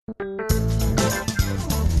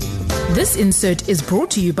This insert is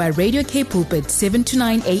brought to you by Radio K Pulpit 7 to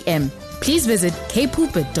 9 a.m. Please visit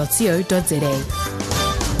kpulpit.co.za.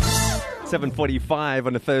 7:45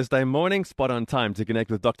 on a Thursday morning, spot on time to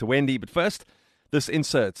connect with Dr. Wendy. But first, this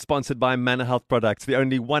insert sponsored by Manor Health Products, the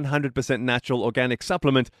only 100% natural organic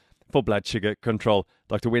supplement for blood sugar control.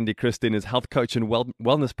 Dr. Wendy Christien is health coach and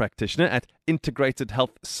wellness practitioner at Integrated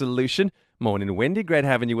Health Solution. Morning, Wendy. Great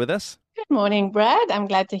having you with us. Good morning, Brad. I'm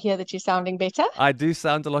glad to hear that you're sounding better. I do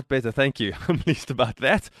sound a lot better. Thank you. I'm pleased about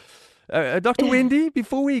that. Dr. Wendy,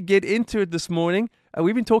 before we get into it this morning,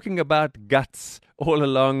 we've been talking about guts all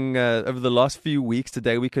along over the last few weeks.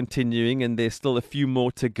 Today we're continuing, and there's still a few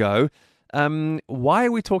more to go. Why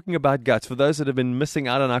are we talking about guts? For those that have been missing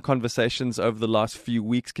out on our conversations over the last few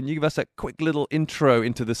weeks, can you give us a quick little intro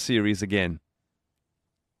into the series again?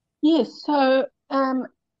 Yes, so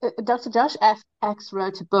Dr. Josh Axe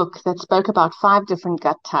wrote a book that spoke about 5 different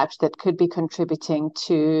gut types that could be contributing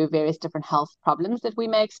to various different health problems that we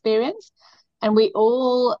may experience. And we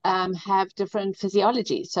all have different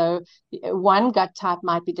physiology. So one gut type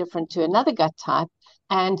might be different to another gut type.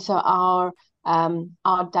 And so our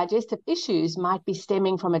digestive issues might be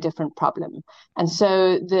stemming from a different problem. And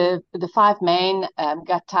so the 5 main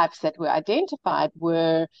gut types that were identified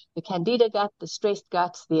were the candida gut, the stressed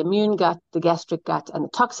gut, the immune gut, the gastric gut, and the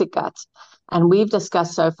toxic gut. And we've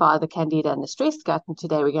discussed so far the candida and the stressed gut, and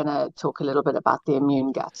today we're going to talk a little bit about the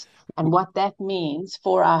immune gut and what that means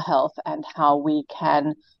for our health and how we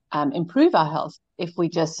can improve our health if we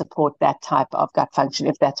just support that type of gut function,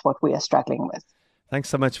 if that's what we are struggling with. Thanks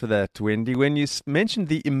so much for that, Wendy. When you mentioned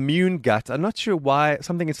the immune gut, I'm not sure why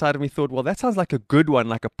something inside of me thought, well, that sounds like a good one,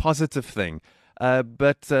 like a positive thing.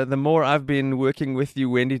 But the more I've been working with you,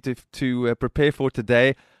 Wendy, to prepare for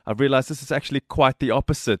today, I've realized this is actually quite the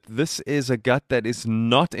opposite. This is a gut that is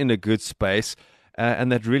not in a good space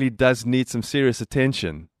and that really does need some serious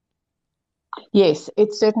attention. Yes,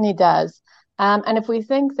 it certainly does. And if we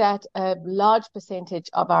think that a large percentage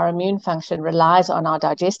of our immune function relies on our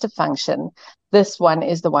digestive function, this one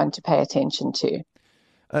is the one to pay attention to.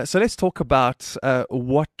 So let's talk about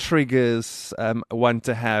what triggers one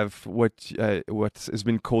to have what has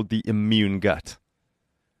been called the immune gut.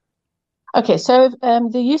 Okay, so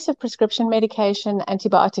the use of prescription medication,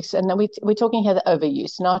 antibiotics, and we're talking here the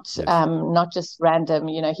overuse, not just random,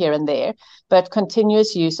 here and there, but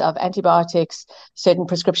continuous use of antibiotics, certain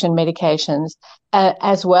prescription medications,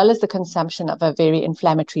 as well as the consumption of a very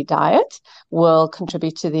inflammatory diet will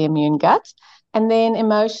contribute to the immune gut. And then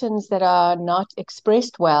emotions that are not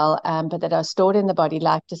expressed well, but that are stored in the body,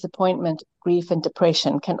 like disappointment, grief, and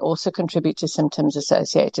depression, can also contribute to symptoms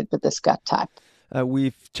associated with this gut type.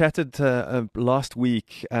 We've chatted last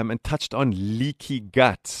week and touched on leaky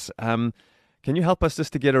gut. Can you help us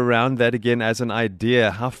just to get around that again as an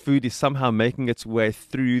idea, how food is somehow making its way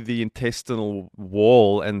through the intestinal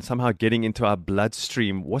wall and somehow getting into our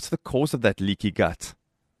bloodstream? What's the cause of that leaky gut?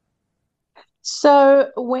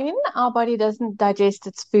 So when our body doesn't digest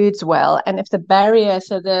its foods well, and if the barrier,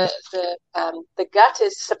 so the gut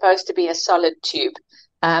is supposed to be a solid tube,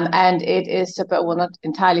 and it is not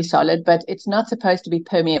entirely solid, but it's not supposed to be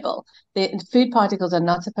permeable. The food particles are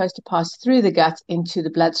not supposed to pass through the gut into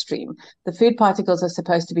the bloodstream. The food particles are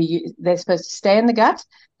supposed to stay in the gut.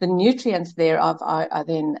 The nutrients thereof are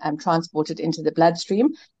then transported into the bloodstream,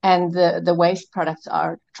 and the waste products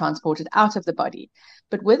are transported out of the body.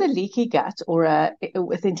 But with a leaky gut or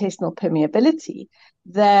with intestinal permeability,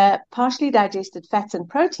 the partially digested fats and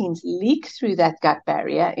proteins leak through that gut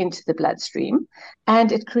barrier into the bloodstream,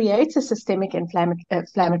 and it creates a systemic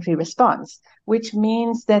inflammatory response, which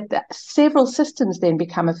means that several systems then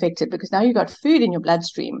become affected because now you've got food in your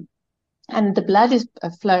bloodstream. And the blood is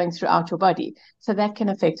flowing throughout your body. So that can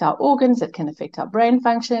affect our organs, it can affect our brain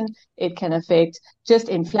function, it can affect just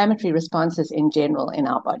inflammatory responses in general in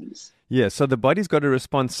our bodies. Yeah, so the body's got to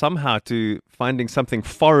respond somehow to finding something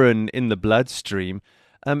foreign in the bloodstream.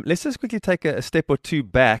 Let's just quickly take a step or two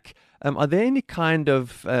back. Are there any kind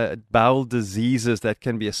of bowel diseases that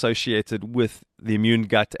can be associated with the immune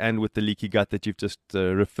gut and with the leaky gut that you've just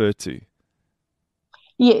referred to?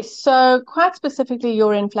 Yes, so quite specifically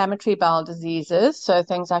your inflammatory bowel diseases, so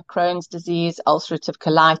things like Crohn's disease, ulcerative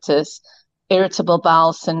colitis, irritable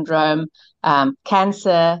bowel syndrome,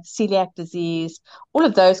 cancer, celiac disease, all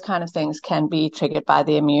of those kind of things can be triggered by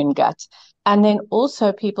the immune gut. And then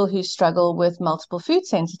also people who struggle with multiple food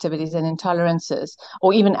sensitivities and intolerances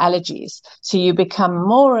or even allergies. So you become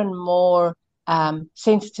more and more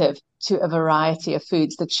sensitive to a variety of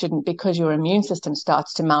foods that shouldn't, because your immune system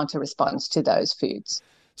starts to mount a response to those foods.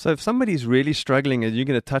 So if somebody's really struggling, and you're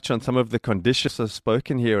going to touch on some of the conditions I've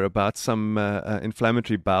spoken here about, some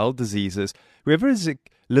inflammatory bowel diseases, whoever is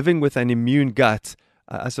living with an immune gut,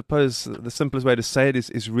 I suppose the simplest way to say it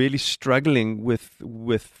is really struggling with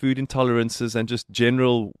food intolerances and just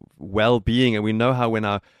general well-being. And we know how when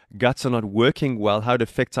our guts are not working well, how it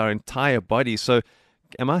affects our entire body. So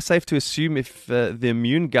am I safe to assume if the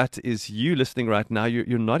immune gut is you listening right now,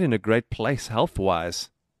 you're not in a great place health-wise?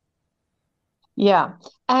 Yeah.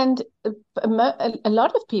 And a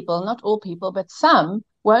lot of people, not all people, but some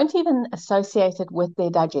won't even associate it with their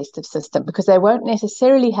digestive system because they won't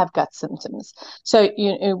necessarily have gut symptoms. So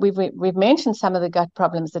we've mentioned some of the gut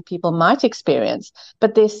problems that people might experience,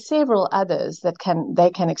 but there's several others that they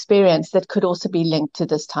can experience that could also be linked to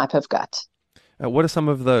this type of gut. What are some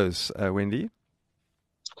of those, Wendy?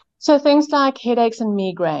 So things like headaches and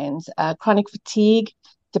migraines, chronic fatigue,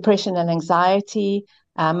 depression and anxiety,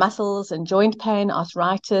 muscles and joint pain,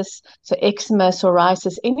 arthritis, so eczema,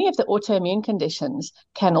 psoriasis, any of the autoimmune conditions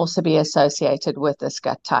can also be associated with this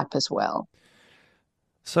gut type as well.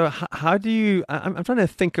 So how do you, I'm trying to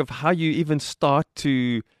think of how you even start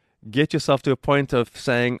to get yourself to a point of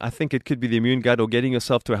saying, I think it could be the immune gut, or getting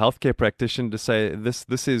yourself to a healthcare practitioner to say,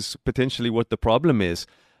 this is potentially what the problem is.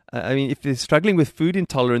 I mean, if they're struggling with food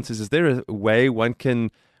intolerances, is there a way one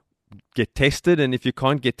can get tested? And if you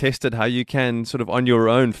can't get tested, how you can sort of on your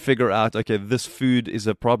own figure out, okay, this food is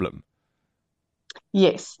a problem?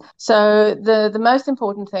 Yes. So the most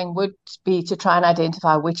important thing would be to try and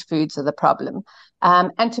identify which foods are the problem,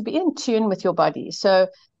 and to be in tune with your body. So,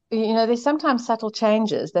 there's sometimes subtle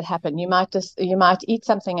changes that happen. You might eat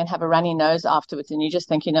something and have a runny nose afterwards, and you just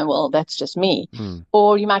think, well, that's just me.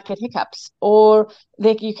 Or you might get hiccups, or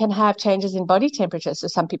you can have changes in body temperature. So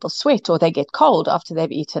some people sweat or they get cold after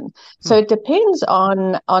they've eaten. So it depends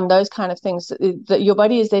on those kind of things that your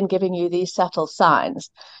body is then giving you these subtle signs.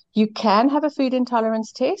 You can have a food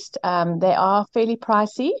intolerance test. They are fairly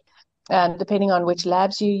pricey, depending on which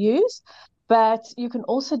labs you use. But you can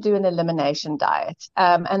also do an elimination diet.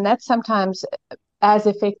 And that's sometimes as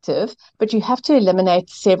effective, but you have to eliminate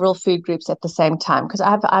several food groups at the same time. Because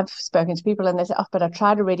I've spoken to people and they say, oh, but I've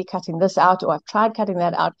tried already cutting this out, or I've tried cutting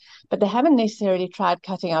that out, but they haven't necessarily tried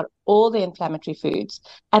cutting out all the inflammatory foods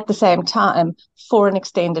at the same time for an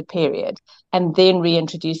extended period and then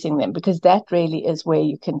reintroducing them, because that really is where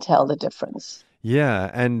you can tell the difference. Yeah,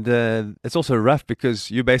 and it's also rough because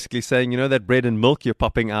you're basically saying, that bread and milk you're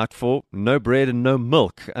popping out for, no bread and no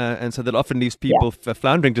milk. And so that often leaves people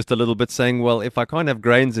floundering just a little bit, saying, well, if I can't have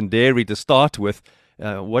grains and dairy to start with,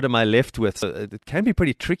 what am I left with? So it can be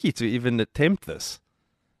pretty tricky to even attempt this.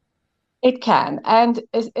 It can. And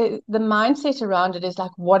the mindset around it is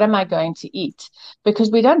like, what am I going to eat?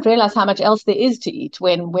 Because we don't realize how much else there is to eat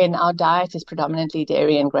when our diet is predominantly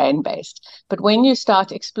dairy and grain based. But when you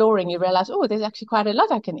start exploring, you realize, oh, there's actually quite a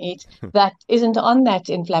lot I can eat that isn't on that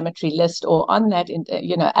inflammatory list or on that,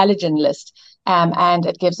 allergen list. And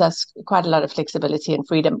it gives us quite a lot of flexibility and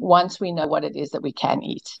freedom once we know what it is that we can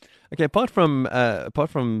eat. Okay, apart from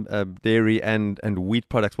dairy and wheat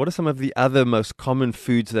products, what are some of the other most common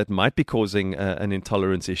foods that might be causing an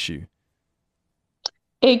intolerance issue?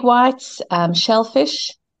 Egg whites,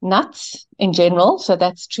 shellfish, nuts in general. So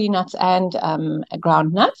that's tree nuts and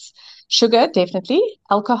ground nuts. Sugar, definitely.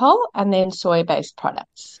 Alcohol, and then soy-based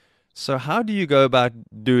products. So how do you go about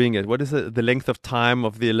doing it? What is the length of time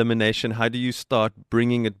of the elimination? How do you start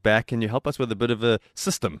bringing it back? Can you help us with a bit of a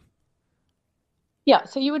system? Yeah,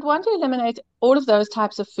 so you would want to eliminate all of those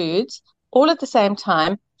types of foods all at the same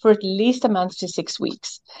time for at least a month to 6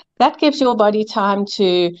 weeks. That gives your body time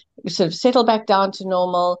to sort of settle back down to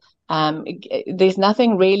normal. There's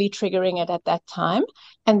nothing really triggering it at that time.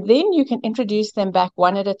 And then you can introduce them back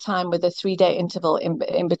one at a time with a 3-day interval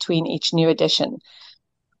in between each new addition.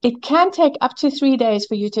 It can take up to 3 days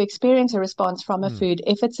for you to experience a response from a food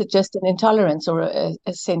if it's just an intolerance or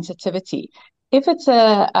a sensitivity. If it's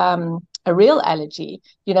a real allergy,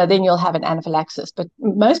 then you'll have an anaphylaxis. But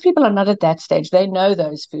most people are not at that stage. They know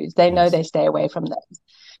those foods. They know they stay away from those.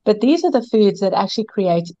 But these are the foods that actually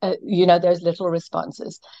create, those little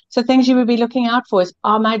responses. So things you would be looking out for is,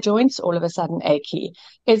 are my joints all of a sudden achy?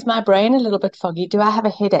 Is my brain a little bit foggy? Do I have a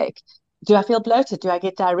headache? Do I feel bloated? Do I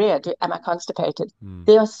get diarrhea? Am I constipated?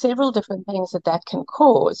 There are several different things that can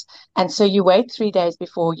cause. And so you wait 3 days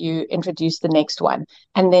before you introduce the next one.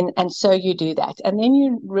 And so you do that. And then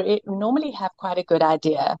you normally have quite a good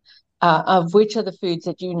idea of which are the foods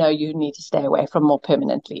that you need to stay away from more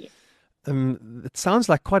permanently. It sounds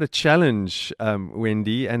like quite a challenge,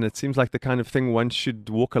 Wendy, and it seems like the kind of thing one should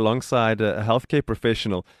walk alongside a healthcare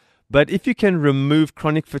professional. But if you can remove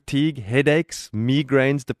chronic fatigue, headaches,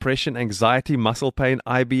 migraines, depression, anxiety, muscle pain,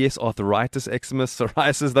 IBS, arthritis, eczema,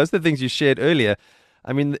 psoriasis, those are the things you shared earlier.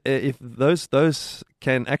 I mean, if those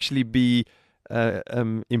can actually be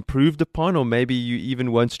improved upon, or maybe you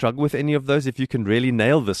even won't struggle with any of those if you can really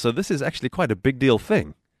nail this. So this is actually quite a big deal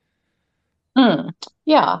thing.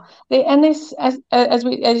 Yeah, and this, as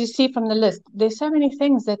you see from the list, there's so many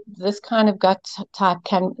things that this kind of gut type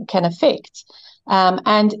can affect.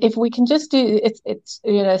 And if we can just do it's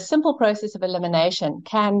a simple process of elimination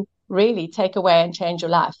can really take away and change your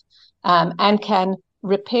life, and can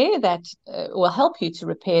repair that, will help you to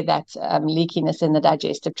repair that leakiness in the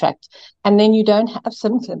digestive tract, and then you don't have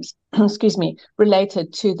symptoms, excuse me,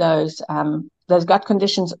 related to those gut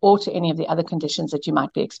conditions or to any of the other conditions that you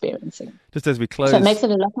might be experiencing. Just as we close, so it makes it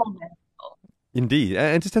a lot more manageable. Indeed.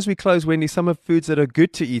 And just as we close, Wendy, some of foods that are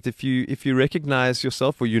good to eat, if you recognize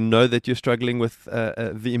yourself or you know that you're struggling with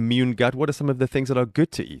the immune gut, what are some of the things that are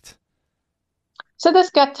good to eat? So this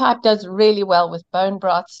gut type does really well with bone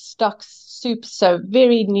broths, stocks, soups, so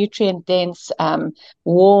very nutrient dense,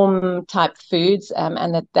 warm type foods,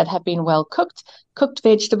 and that have been well cooked. Cooked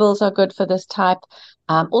vegetables are good for this type.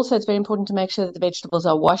 Also, it's very important to make sure that the vegetables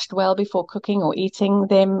are washed well before cooking or eating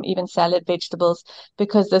them, even salad vegetables,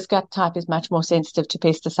 because this gut type is much more sensitive to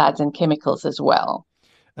pesticides and chemicals as well.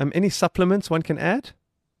 Any supplements one can add?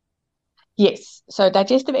 Yes. So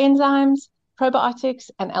digestive enzymes, probiotics,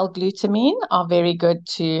 and L-glutamine are very good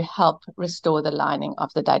to help restore the lining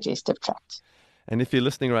of the digestive tract. And if you're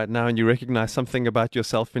listening right now and you recognize something about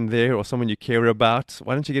yourself in there or someone you care about,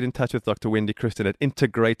 why don't you get in touch with Dr. Wendy Christien at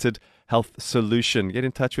Integrated Health Solution. Get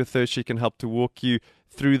in touch with her. She can help to walk you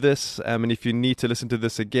through this. And if you need to listen to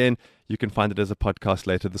this again, you can find it as a podcast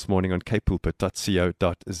later this morning on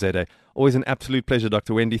kpulpit.co.za. Always an absolute pleasure,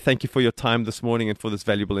 Dr. Wendy. Thank you for your time this morning and for this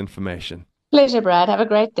valuable information. Pleasure, Brad. Have a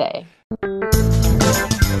great day.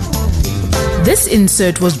 This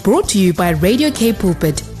insert was brought to you by Radio K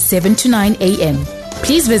Pulpit, 7 to 9 a.m.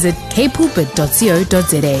 Please visit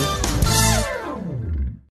kpulpit.co.za.